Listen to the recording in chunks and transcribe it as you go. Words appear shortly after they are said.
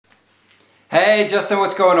Hey Justin,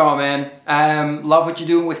 what's going on, man? Love what you're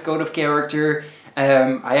doing with Code of Character.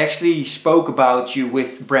 I actually spoke about you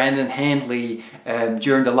with Brandon Handley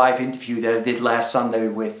during the live interview that I did last Sunday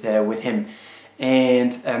with him.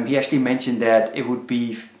 And he actually mentioned that it would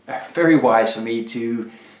be very wise for me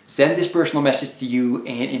to send this personal message to you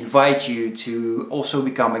and invite you to also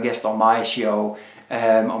become a guest on my show,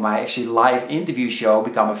 on my actually live interview show,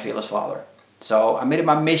 Become a Fearless Father. So I made it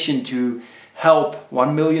my mission to help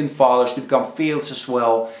 1 million fathers to become fearless as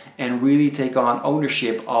well and really take on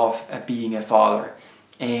ownership of being a father.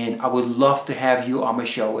 And I would love to have you on my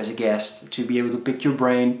show as a guest to be able to pick your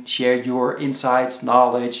brain, share your insights,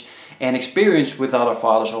 knowledge and experience with other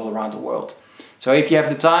fathers all around the world. So if you have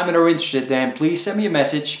the time and are interested, then please send me a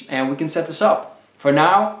message and we can set this up. For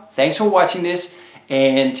now, thanks for watching this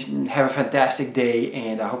and have a fantastic day,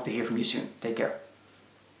 and I hope to hear from you soon. Take care.